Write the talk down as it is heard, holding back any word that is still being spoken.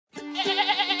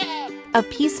A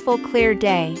peaceful, clear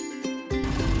day.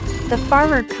 The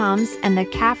farmer comes and the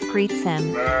calf greets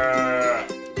him.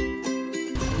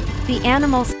 The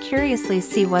animals curiously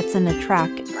see what's in the truck,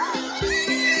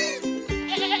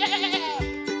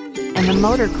 and the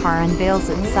motor car unveils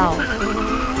itself.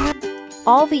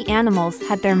 All the animals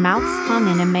had their mouths hung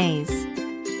in amaze.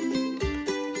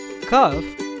 Calf,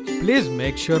 please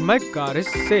make sure my car is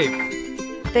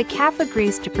safe. The calf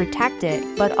agrees to protect it,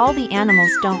 but all the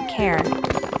animals don't care.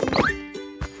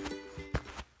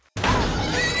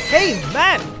 Hey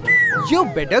man, you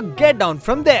better get down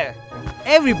from there.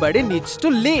 Everybody needs to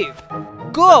leave.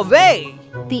 Go away.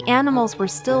 The animals were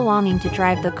still longing to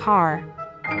drive the car.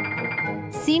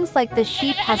 Seems like the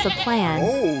sheep has a plan.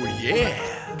 Oh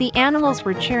yeah. The animals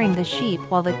were cheering the sheep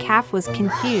while the calf was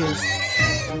confused.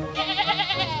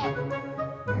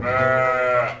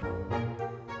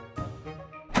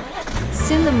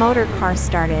 Soon the motor car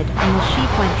started and the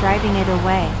sheep went driving it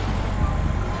away.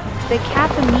 The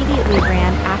calf immediately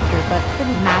ran after but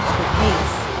couldn't match the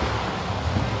pace.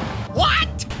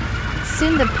 What?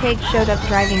 Soon the pig showed up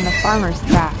driving the farmer's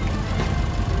truck,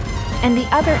 and the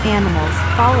other animals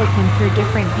followed him through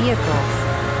different vehicles.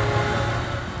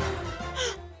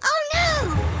 Oh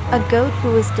no! A goat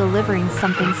who was delivering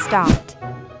something stopped.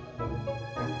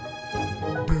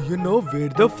 Do you know where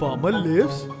the farmer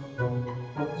lives?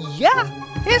 Yeah,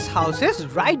 his house is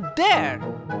right there.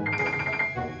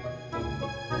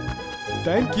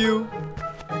 Thank you.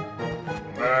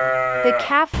 The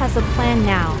calf has a plan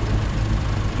now.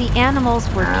 The animals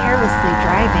were carelessly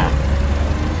driving.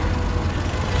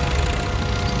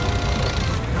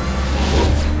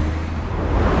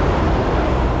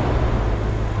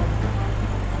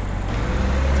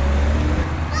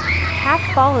 Calf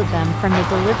followed them from the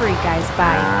delivery guy's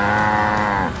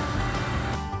bike.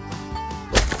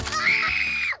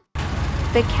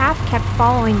 The calf kept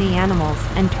following the animals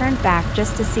and turned back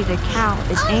just to see the cow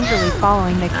is angrily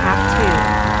following the calf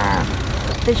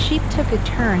too. The sheep took a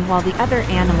turn while the other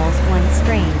animals went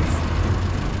strains.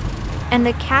 And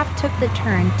the calf took the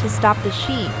turn to stop the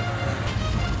sheep.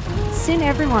 Soon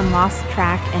everyone lost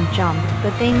track and jumped,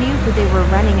 but they knew who they were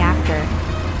running after.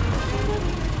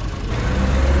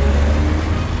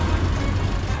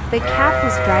 The calf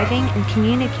was driving and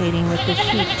communicating with the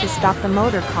sheep to stop the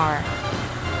motor car.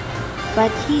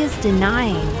 But he is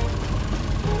denying.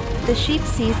 The sheep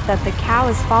sees that the cow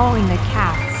is following the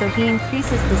calf, so he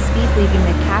increases the speed, leaving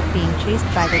the calf being chased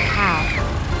by the cow.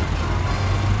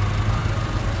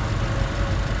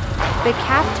 The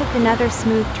calf took another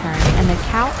smooth turn and the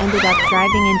cow ended up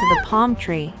driving into the palm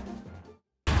tree.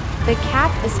 The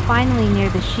calf is finally near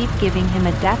the sheep, giving him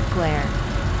a death glare.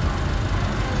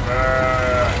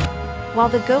 While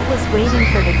the goat was waiting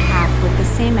for the calf with the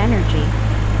same energy.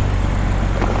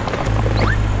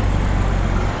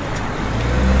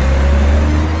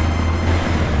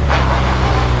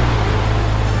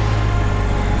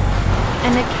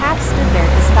 And the calf stood there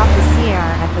to stop the CAR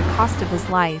at the cost of his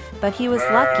life, but he was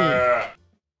lucky.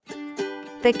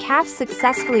 The calf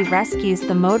successfully rescues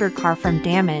the motor car from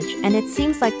damage, and it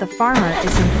seems like the farmer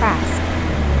is impressed.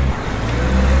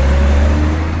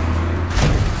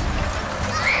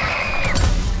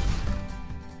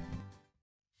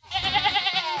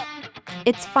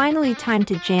 It's finally time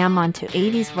to jam onto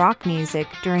 80s rock music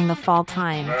during the fall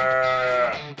time.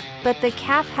 But the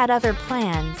calf had other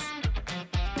plans.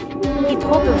 He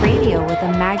pulled the radio with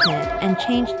a magnet and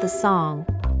changed the song.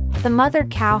 The mother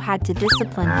cow had to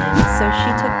discipline him, so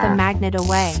she took the magnet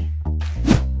away.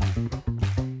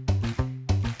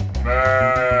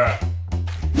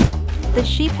 The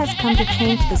sheep has come to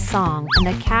change the song, and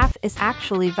the calf is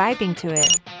actually vibing to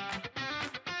it.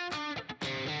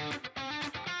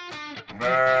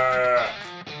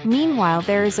 Meanwhile,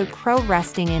 there is a crow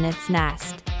resting in its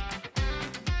nest,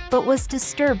 but was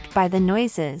disturbed by the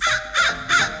noises.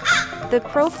 The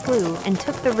crow flew and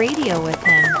took the radio with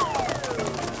him.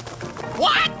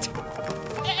 What?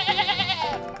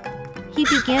 He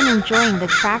began enjoying the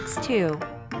tracks too.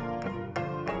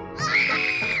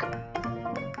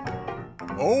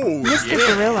 Oh, Mr.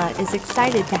 yeah. Gorilla is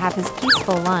excited to have his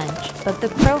peaceful lunch, but the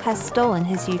crow has stolen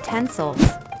his utensils.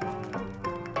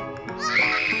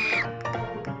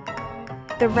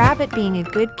 The rabbit, being a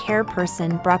good care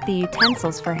person, brought the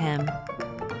utensils for him.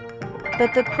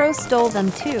 But the crow stole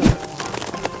them too.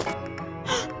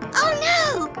 Oh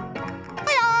no!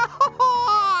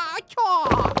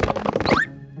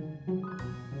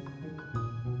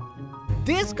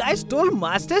 This guy stole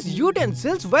Master's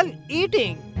utensils while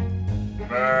eating.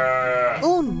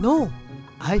 Oh no,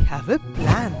 I have a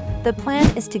plan. The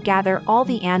plan is to gather all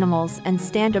the animals and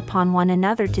stand upon one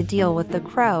another to deal with the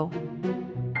crow.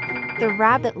 The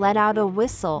rabbit let out a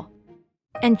whistle.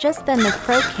 And just then the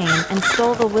crow came and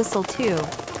stole the whistle too.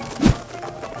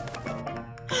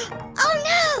 Oh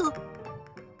no!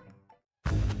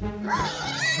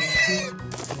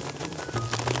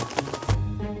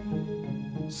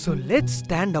 So let's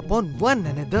stand upon one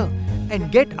another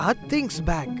and get our things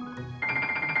back.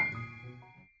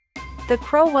 The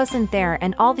crow wasn't there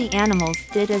and all the animals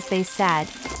did as they said,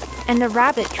 and the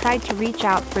rabbit tried to reach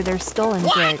out for their stolen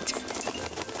goods.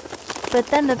 But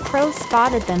then the crow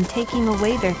spotted them taking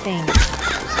away their things.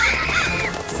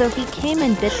 So he came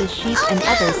and bit the sheep and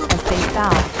others as they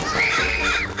fell.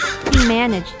 He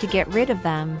managed to get rid of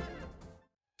them.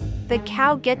 The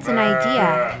cow gets an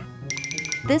idea.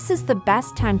 This is the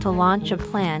best time to launch a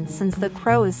plan since the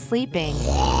crow is sleeping.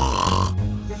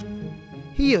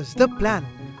 Here's the plan.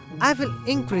 I will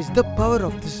increase the power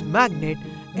of this magnet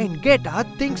and get our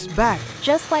things back.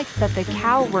 Just like that, the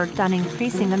cow worked on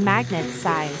increasing the magnet's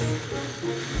size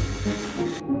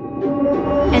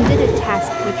and did a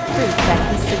test which proved that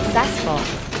he's successful.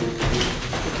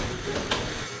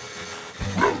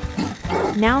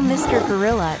 Now Mr.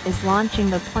 Gorilla is launching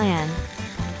the plan.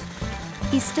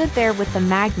 He stood there with the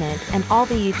magnet and all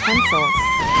the utensils,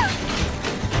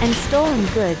 and stolen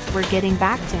goods were getting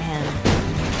back to him.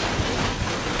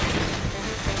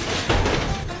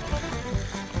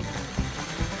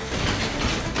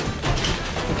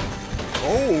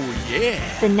 Oh,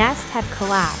 yeah! The nest had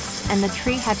collapsed and the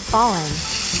tree had fallen,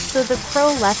 so the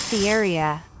crow left the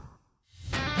area.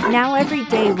 Now every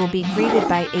day will be greeted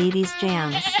by 80s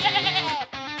jams.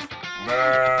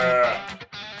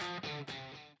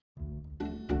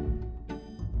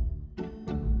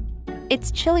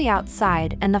 It's chilly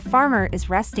outside and the farmer is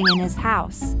resting in his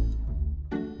house.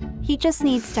 He just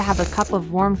needs to have a cup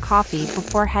of warm coffee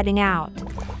before heading out.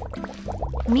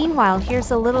 Meanwhile,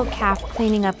 here's a little calf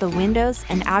cleaning up the windows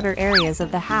and outer areas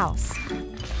of the house.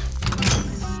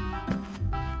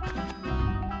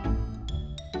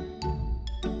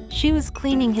 She was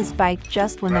cleaning his bike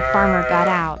just when the farmer got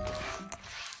out.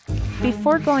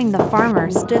 Before going, the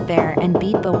farmer stood there and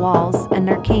beat the walls and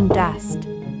there came dust.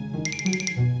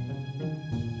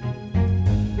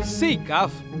 See,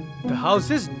 calf, the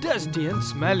house is dusty and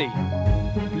smelly.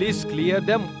 Please clear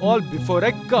them all before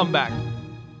I come back.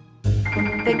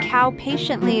 The cow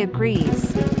patiently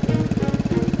agrees.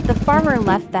 The farmer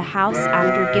left the house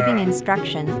after giving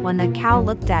instructions when the cow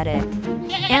looked at it,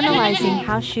 analyzing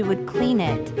how she would clean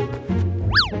it.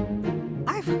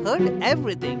 I've heard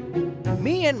everything.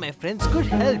 Me and my friends could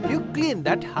help you clean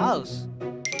that house.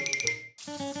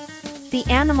 The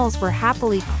animals were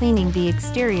happily cleaning the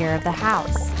exterior of the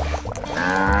house.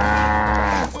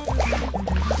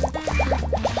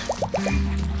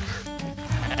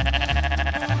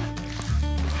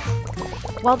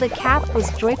 While the calf was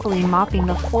joyfully mopping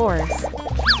the floors.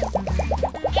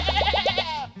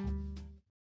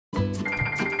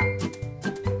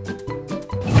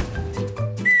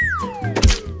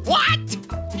 What?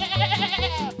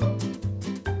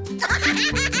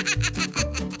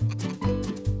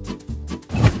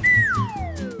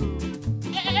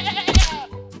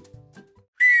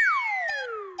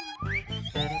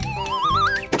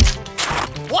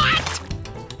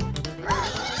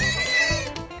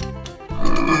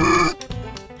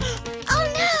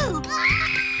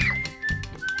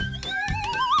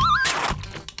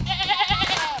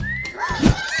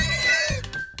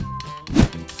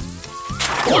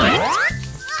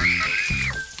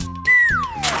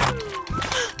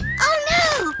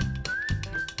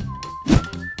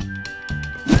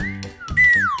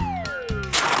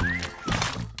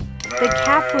 The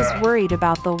calf was worried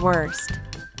about the worst.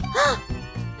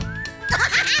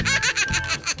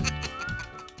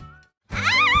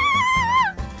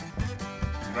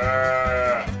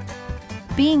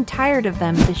 Being tired of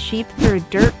them, the sheep threw a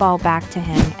dirt ball back to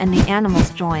him and the animals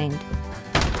joined.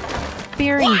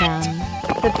 Fearing them,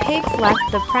 the pigs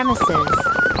left the premises.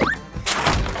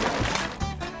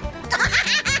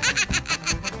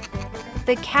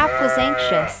 The calf was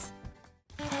anxious.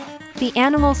 The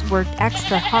animals worked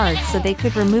extra hard so they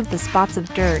could remove the spots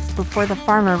of dirt before the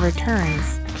farmer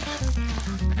returns.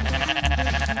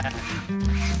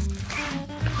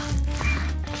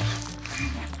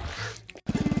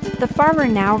 The farmer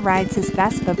now rides his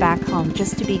Vespa back home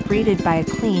just to be greeted by a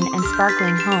clean and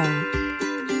sparkling home.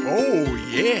 Oh,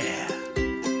 yeah!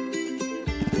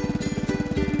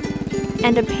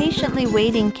 And a patiently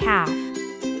waiting calf.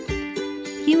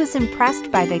 He was impressed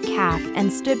by the calf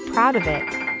and stood proud of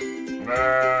it.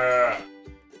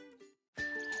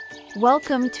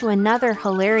 Welcome to another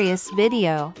hilarious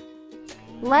video.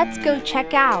 Let's go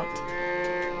check out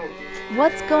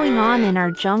what's going on in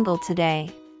our jungle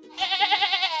today.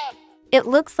 It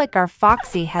looks like our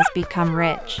Foxy has become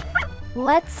rich.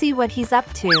 Let's see what he's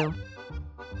up to.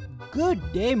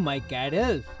 Good day, my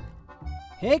cattle.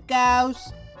 Hey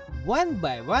cows, one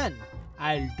by one,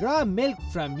 I'll draw milk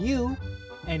from you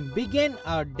and begin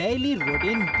our daily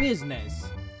routine business.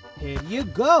 Here you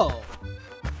go.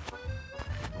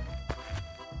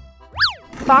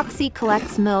 Foxy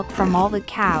collects milk from all the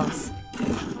cows.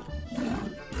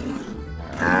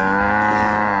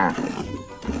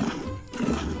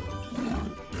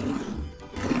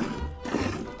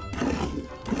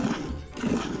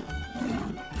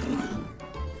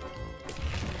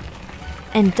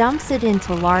 And dumps it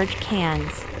into large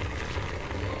cans.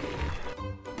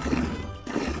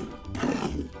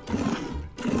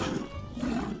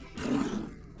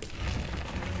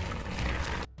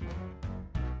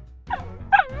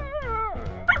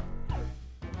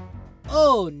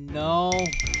 Oh no,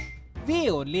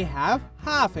 we only have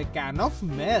half a can of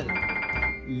milk.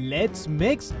 Let's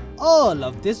mix all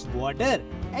of this water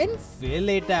and fill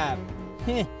it up.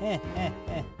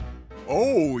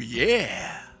 Oh yeah.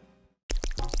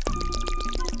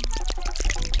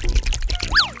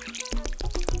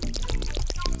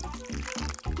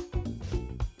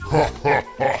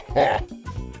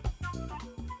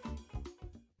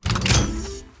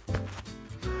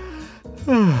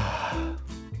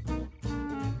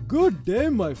 Good day,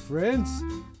 my friends.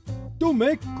 To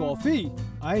make coffee,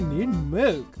 I need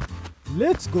milk.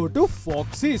 Let's go to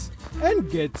Foxy's and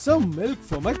get some milk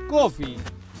for my coffee.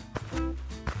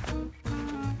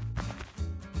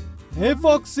 Hey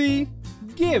Foxy,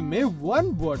 give me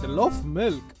one bottle of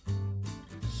milk.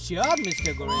 Sure,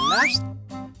 Mr. Gorilla.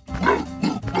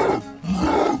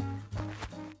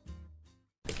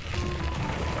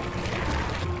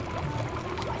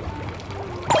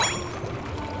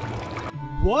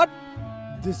 What?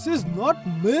 This is not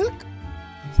milk?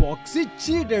 Foxy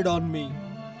cheated on me.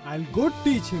 I'll go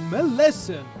teach him a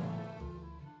lesson.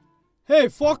 Hey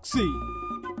Foxy,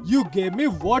 you gave me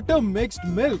water mixed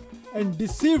milk and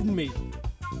deceived me.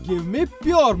 Give me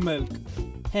pure milk.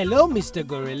 Hello Mr.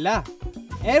 Gorilla.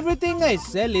 Everything I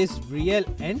sell is real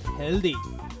and healthy.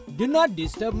 Do not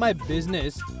disturb my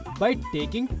business by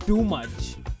taking too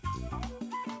much.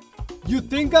 You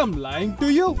think I'm lying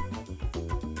to you?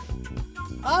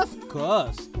 Of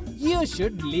course, you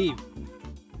should leave.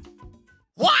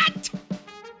 What?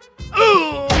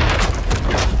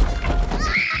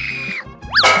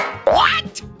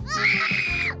 What?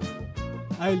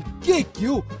 I'll kick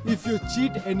you if you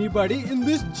cheat anybody in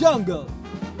this jungle.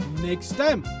 Next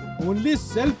time, only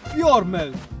sell pure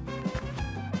milk.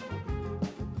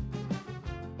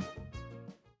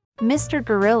 Mr.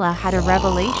 Gorilla had a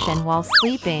revelation while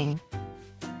sleeping.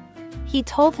 He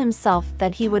told himself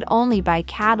that he would only buy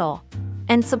cattle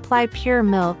and supply pure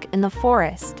milk in the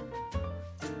forest.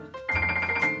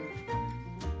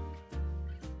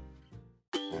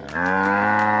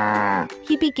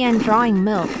 He began drawing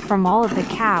milk from all of the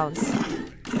cows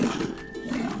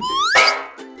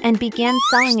and began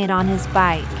selling it on his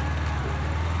bike.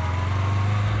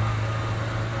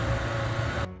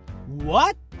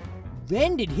 What?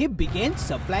 When did he begin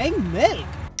supplying milk?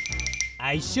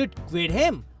 I should quit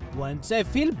him once I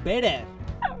feel better.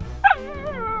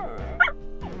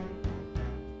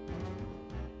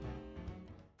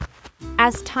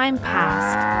 As time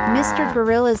passed, Mr.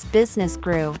 Gorilla's business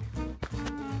grew,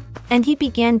 and he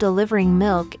began delivering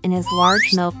milk in his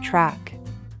large milk truck.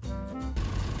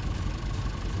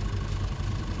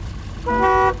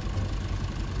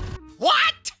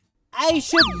 What? I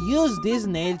should use these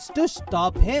nails to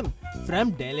stop him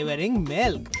from delivering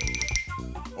milk.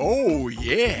 Oh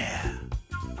yeah.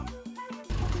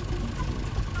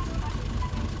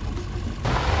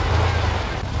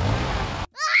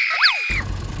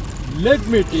 Let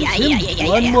me teach him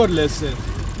one more lesson.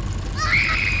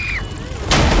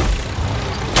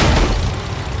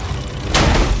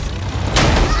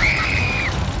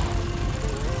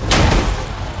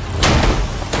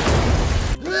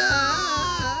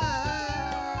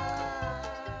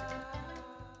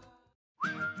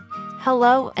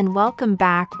 Hello and welcome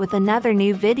back with another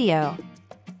new video.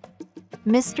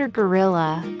 Mr.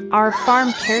 Gorilla, our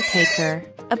farm caretaker,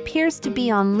 appears to be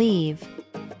on leave.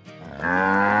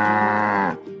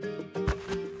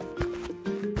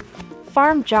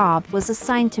 Farm job was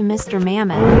assigned to Mr.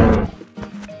 Mammoth.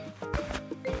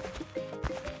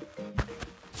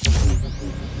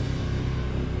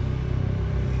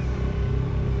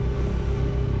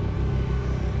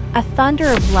 A thunder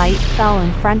of light fell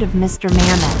in front of Mr.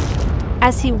 Mammoth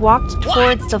as he walked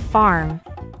towards the farm.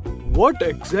 What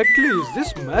exactly is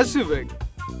this massive egg?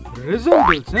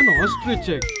 Resembles an ostrich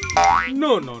egg.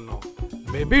 No.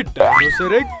 Maybe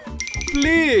dinosaur egg?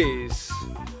 Please.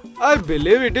 I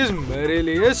believe it is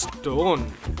merely a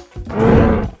stone.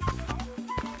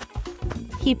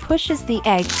 He pushes the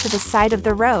egg to the side of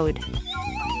the road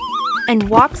and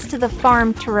walks to the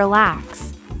farm to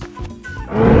relax.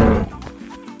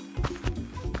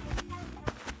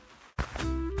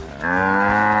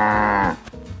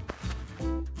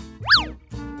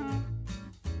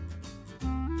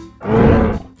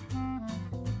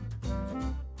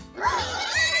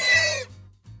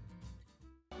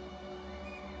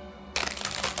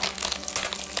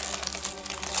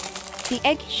 The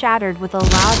egg shattered with a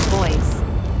loud voice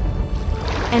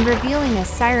and revealing a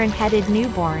siren-headed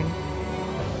newborn.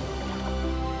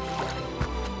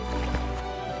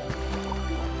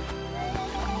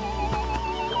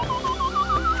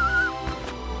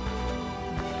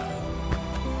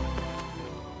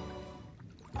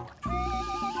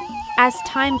 As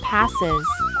time passes,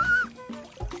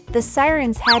 the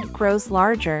siren's head grows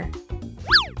larger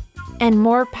and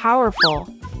more powerful.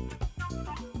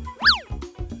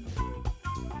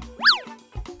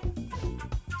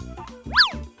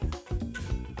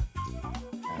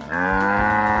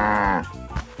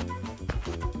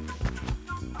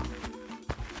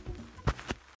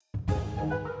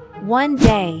 One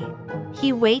day,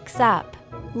 he wakes up,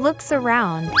 looks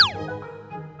around,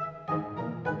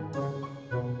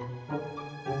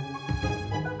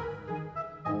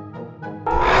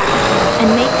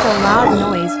 and makes a loud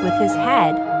noise with his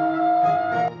head.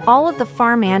 All of the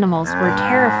farm animals were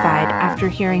terrified after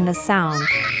hearing the sound.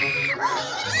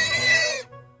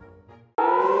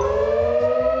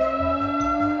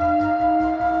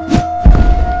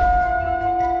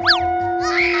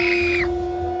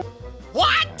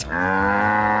 What?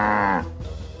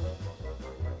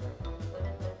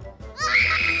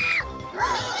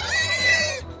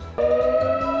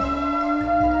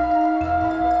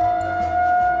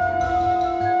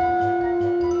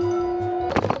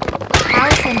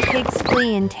 Cows and pigs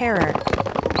flee in terror,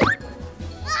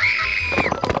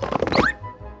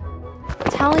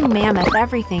 telling Mammoth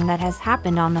everything that has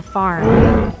happened on the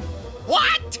farm.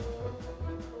 What?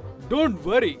 Don't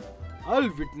worry, I'll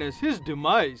witness his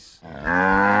demise.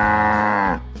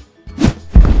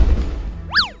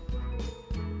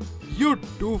 You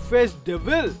two-faced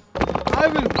devil! I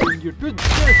will bring you to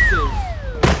justice.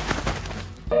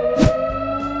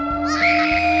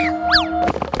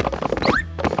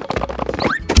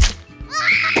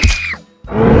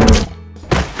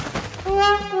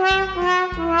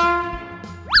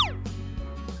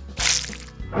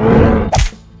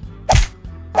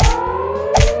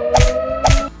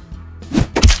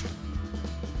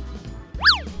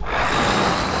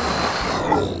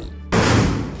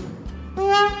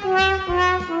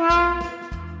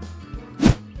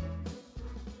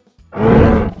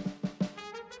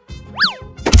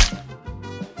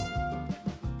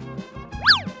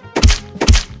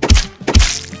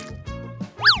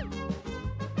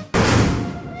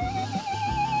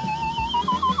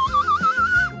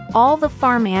 All the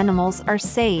farm animals are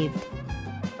saved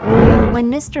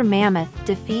when Mr. Mammoth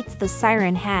defeats the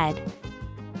Siren Head.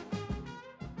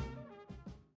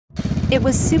 It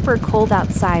was super cold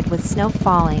outside with snow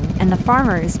falling, and the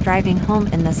farmer is driving home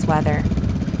in this weather.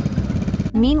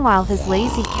 Meanwhile, his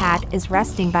lazy cat is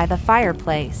resting by the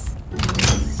fireplace.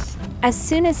 As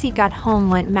soon as he got home,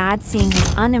 went mad seeing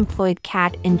his unemployed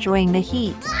cat enjoying the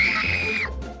heat.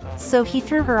 So he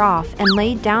threw her off and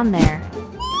laid down there.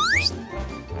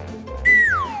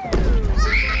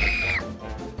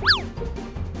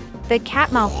 The cat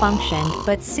malfunctioned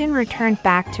but soon returned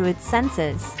back to its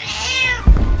senses.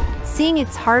 Seeing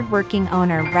its hard-working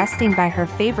owner resting by her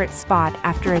favorite spot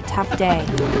after a tough day,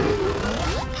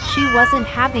 she wasn't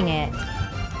having it.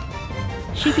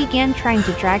 She began trying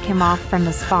to drag him off from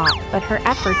the spot, but her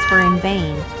efforts were in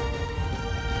vain.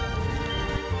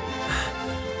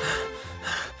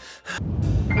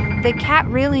 The cat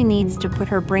really needs to put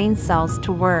her brain cells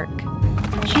to work.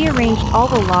 She arranged all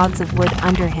the logs of wood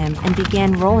under him and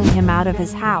began rolling him out of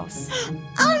his house.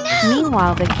 Oh no!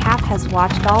 Meanwhile, the calf has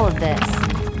watched all of this.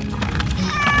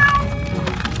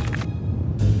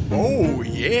 Oh,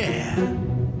 yeah.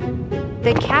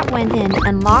 The cat went in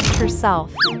and locked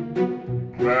herself.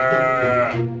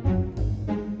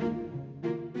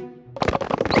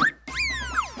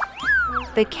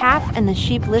 The calf and the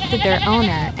sheep lifted their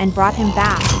owner and brought him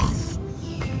back,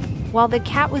 while the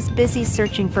cat was busy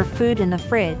searching for food in the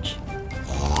fridge.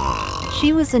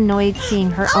 She was annoyed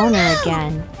seeing her owner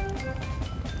again.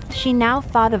 She now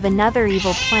thought of another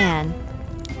evil plan.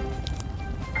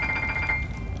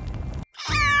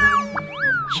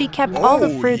 She kept all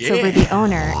the fruits over the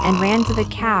owner and ran to the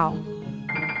cow.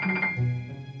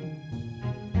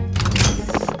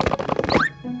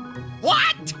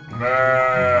 What?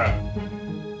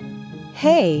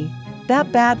 Hey,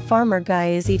 that bad farmer guy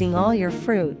is eating all your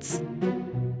fruits.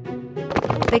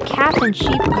 The calf and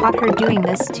sheep caught her doing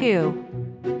this too.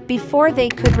 Before they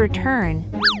could return,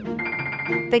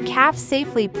 the calf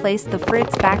safely placed the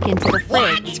fruits back into the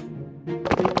fridge.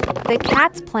 The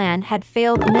cat's plan had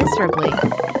failed miserably.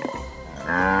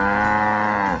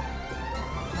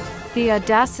 The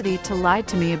audacity to lie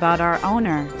to me about our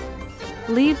owner.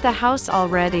 Leave the house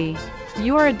already.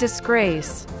 You are a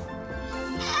disgrace.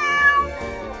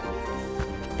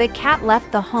 The cat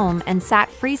left the home and sat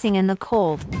freezing in the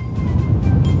cold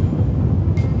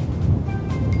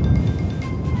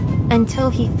until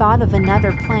he thought of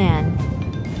another plan.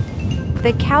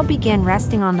 The cow began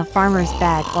resting on the farmer's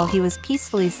bed while he was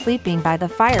peacefully sleeping by the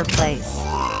fireplace.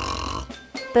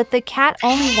 But the cat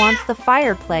only wants the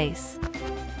fireplace.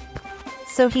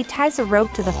 So he ties a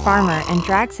rope to the farmer and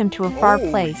drags him to a far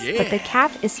place, but the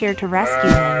calf is here to rescue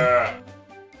him.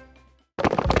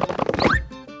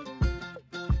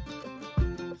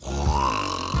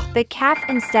 The calf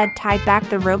instead tied back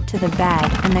the rope to the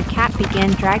bed, and the cat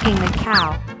began dragging the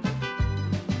cow.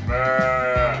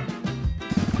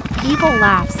 Evil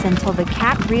laughs until the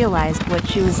cat realized what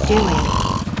she was doing.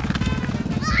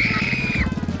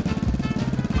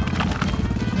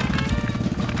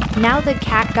 Now the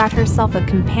cat got herself a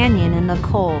companion in the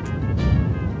cold.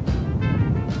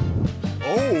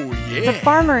 Oh, yeah. The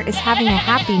farmer is having a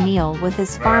happy meal with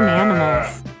his farm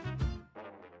animals.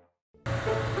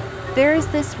 There is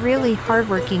this really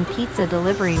hardworking pizza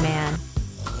delivery man.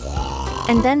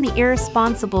 And then the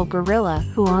irresponsible gorilla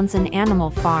who owns an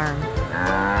animal farm.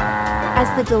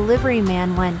 As the delivery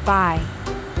man went by,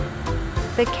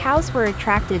 the cows were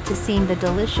attracted to seeing the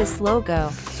delicious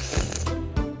logo.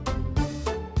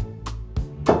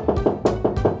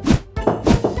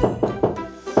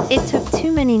 It took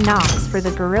too many knocks for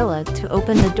the gorilla to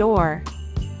open the door.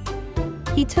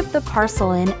 He took the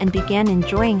parcel in and began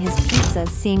enjoying his pizza,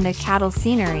 seeing the cattle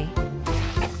scenery.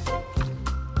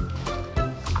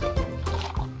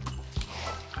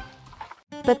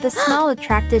 But the smell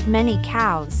attracted many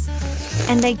cows,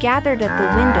 and they gathered at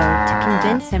the window to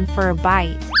convince him for a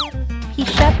bite. He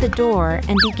shut the door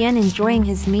and began enjoying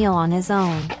his meal on his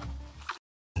own.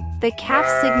 The calf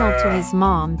signaled to his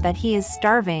mom that he is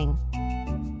starving.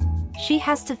 She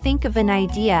has to think of an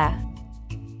idea,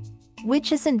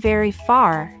 which isn't very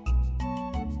far.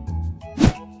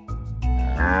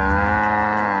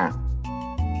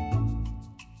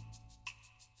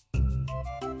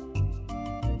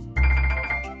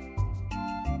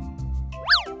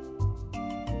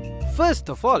 First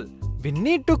of all, we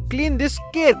need to clean this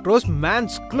scarecrow's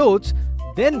man's clothes,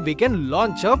 then we can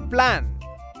launch our plan.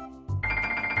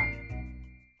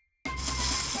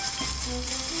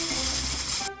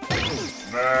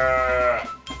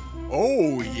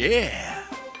 Oh, yeah.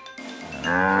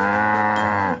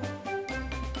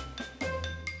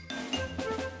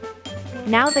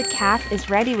 Now the calf is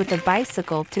ready with a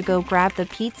bicycle to go grab the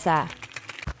pizza.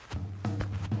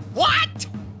 What?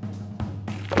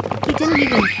 He didn't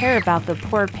even care about the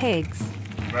poor pigs.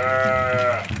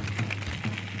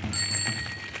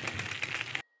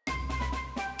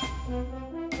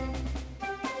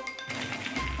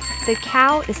 The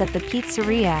cow is at the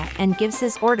pizzeria and gives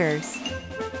his orders.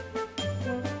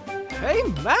 Hey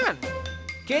man,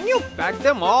 can you pack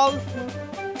them all?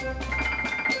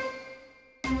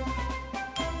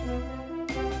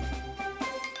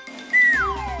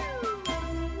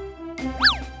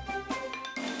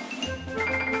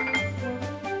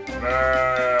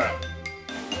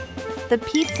 The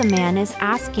pizza man is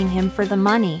asking him for the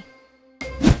money.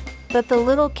 But the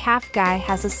little calf guy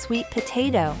has a sweet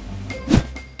potato.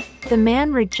 The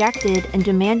man rejected and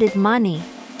demanded money.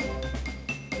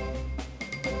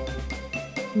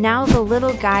 Now the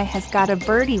little guy has got a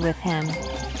birdie with him.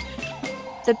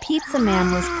 The pizza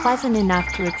man was pleasant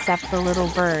enough to accept the little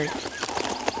bird.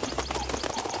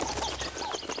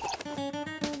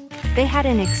 They had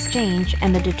an exchange,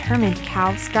 and the determined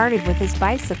cow started with his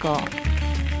bicycle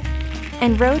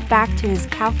and rode back to his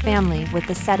cow family with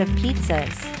a set of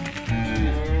pizzas.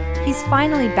 He's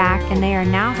finally back, and they are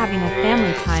now having a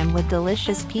family time with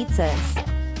delicious pizzas.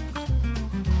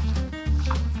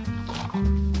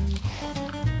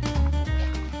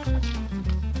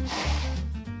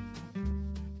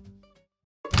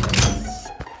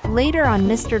 Later on,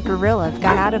 Mr. Gorilla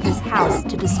got out of his house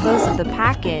to dispose of the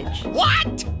package.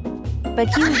 What? But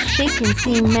he was shaken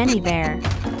seeing many there.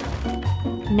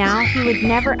 Now he would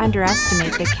never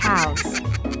underestimate the cows.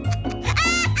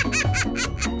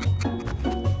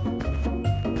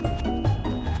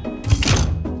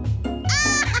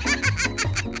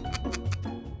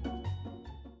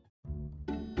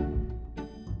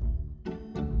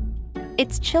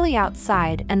 It's chilly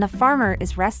outside and the farmer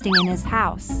is resting in his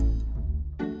house.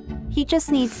 He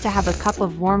just needs to have a cup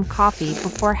of warm coffee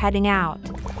before heading out.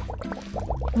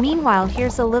 Meanwhile,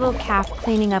 here's a little calf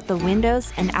cleaning up the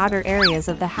windows and outer areas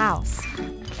of the house.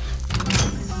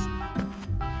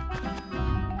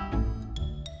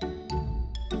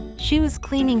 She was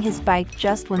cleaning his bike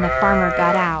just when the farmer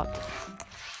got out.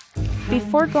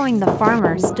 Before going, the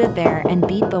farmer stood there and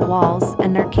beat the walls,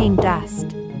 and there came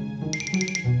dust.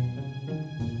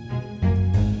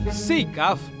 See,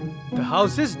 calf, the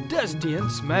house is dusty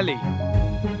and smelly.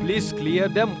 Please clear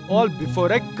them all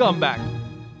before I come back.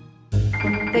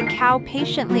 The cow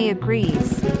patiently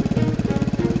agrees.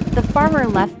 The farmer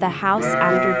left the house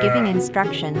after giving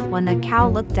instructions when the cow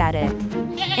looked at it,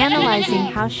 analyzing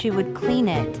how she would clean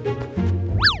it.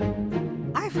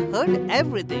 I've heard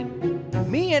everything.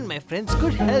 Me and my friends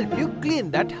could help you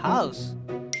clean that house.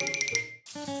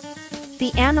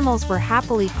 The animals were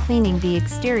happily cleaning the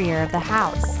exterior of the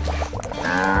house.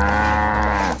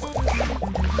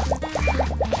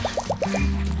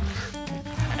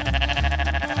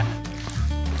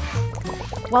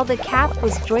 While the calf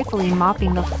was joyfully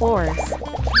mopping the floors.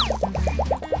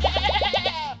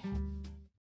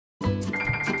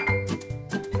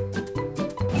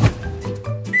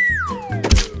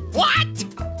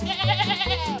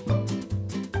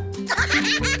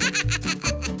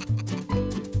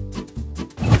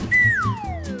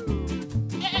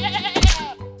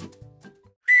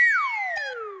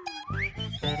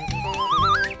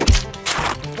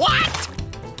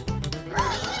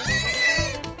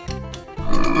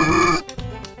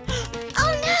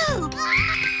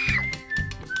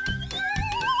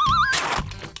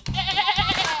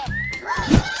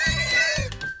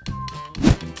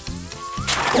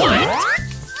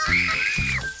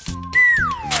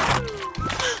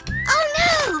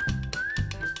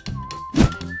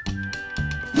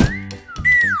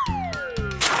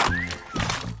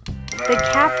 The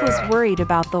calf was worried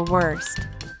about the worst.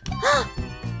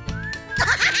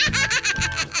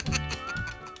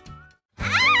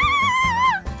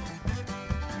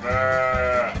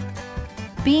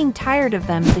 Being tired of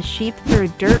them, the sheep threw a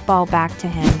dirt ball back to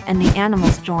him and the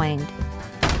animals joined.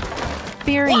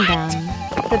 Fearing them,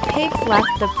 the pigs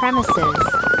left the premises.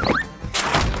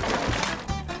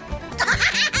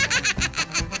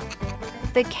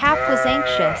 The calf was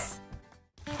anxious.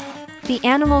 The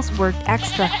animals worked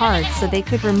extra hard so they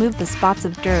could remove the spots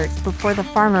of dirt before the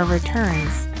farmer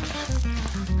returns.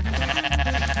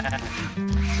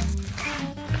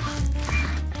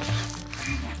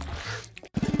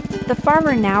 The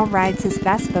farmer now rides his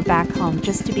Vespa back home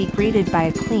just to be greeted by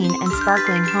a clean and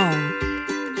sparkling home.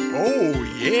 Oh,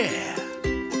 yeah.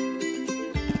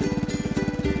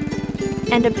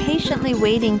 And a patiently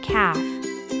waiting calf.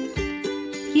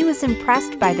 He was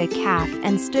impressed by the calf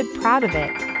and stood proud of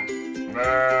it.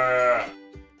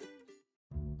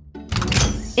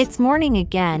 It's morning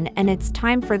again, and it's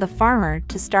time for the farmer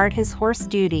to start his horse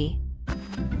duty.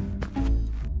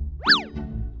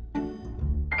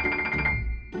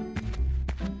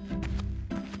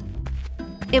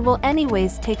 It will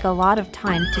anyways take a lot of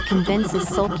time to convince his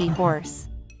sulky horse.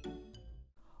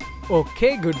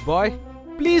 Okay, good boy.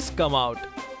 Please come out.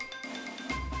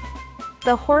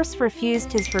 The horse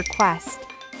refused his request.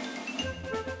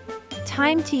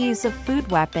 Time to use a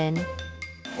food weapon.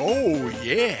 Oh,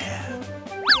 yeah.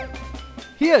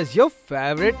 Here's your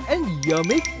favorite and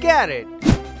yummy carrot.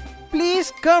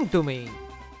 Please come to me.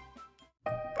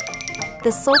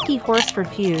 The sulky horse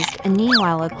refused, and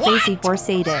meanwhile a crazy horse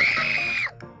ate it.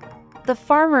 The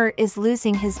farmer is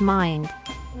losing his mind.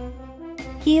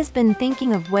 He has been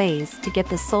thinking of ways to get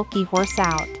the sulky horse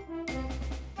out.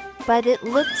 But it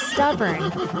looked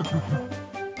stubborn.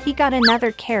 He got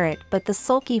another carrot, but the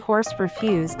sulky horse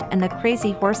refused, and the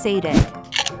crazy horse ate it.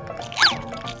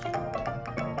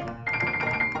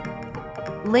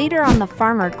 Later on, the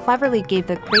farmer cleverly gave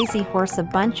the crazy horse a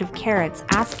bunch of carrots,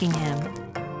 asking him.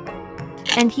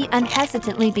 And he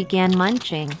unhesitantly began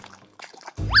munching.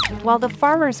 While the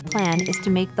farmer's plan is to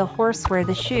make the horse wear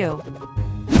the shoe.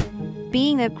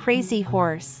 Being a crazy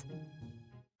horse,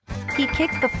 he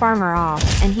kicked the farmer off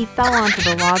and he fell onto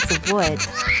the logs of wood.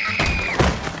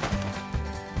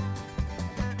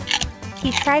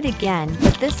 He tried again,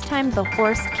 but this time the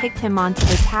horse kicked him onto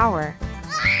the tower.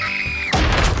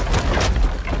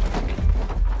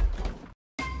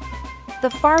 The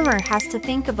farmer has to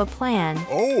think of a plan.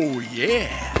 Oh, yeah.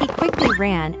 He quickly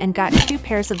ran and got 2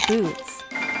 pairs of boots.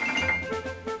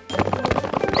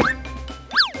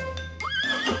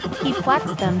 He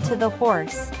flexed them to the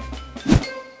horse.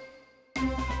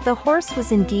 The horse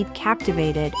was indeed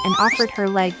captivated and offered her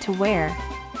leg to wear.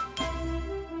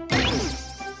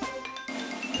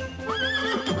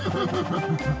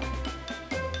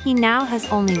 He now has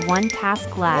only one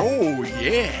task left. Oh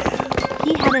yeah.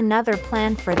 He had another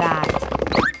plan for that.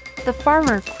 The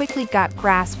farmer quickly got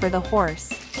grass for the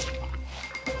horse.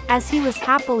 As he was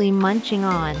happily munching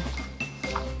on,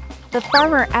 the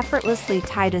farmer effortlessly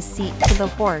tied a seat to the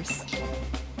horse.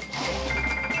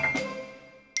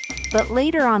 But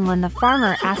later on, when the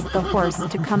farmer asked the horse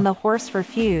to come, the horse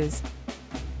refused.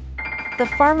 The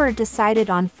farmer decided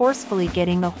on forcefully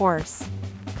getting the horse.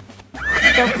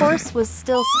 The horse was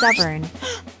still stubborn.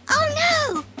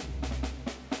 Oh no!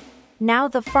 Now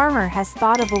the farmer has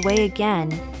thought of a way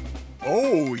again.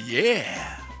 Oh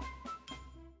yeah.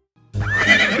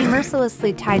 He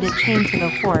mercilessly tied a chain to the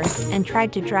horse and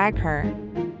tried to drag her.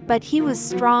 But he was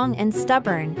strong and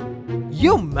stubborn.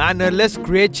 You mannerless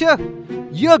creature!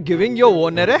 You're giving your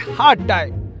owner a hard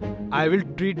time. I will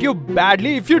treat you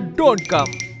badly if you don't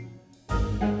come.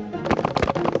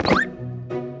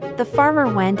 The farmer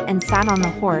went and sat on the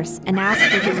horse and asked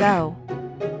her to go.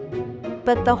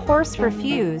 But the horse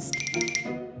refused.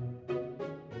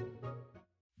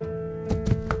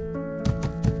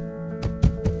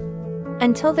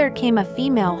 Until there came a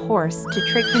female horse to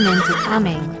trick him into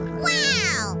coming.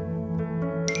 Wow!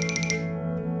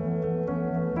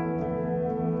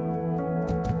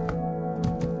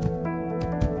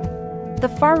 The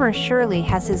farmer surely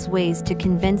has his ways to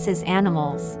convince his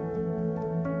animals.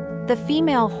 The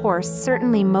female horse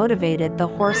certainly motivated the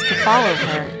horse to follow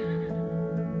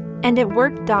her. And it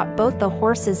worked. Both the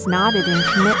horses nodded in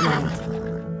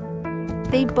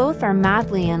commitment. They both are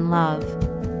madly in love.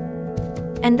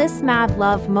 And this mad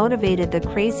love motivated the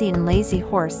crazy and lazy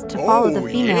horse to follow the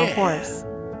female horse.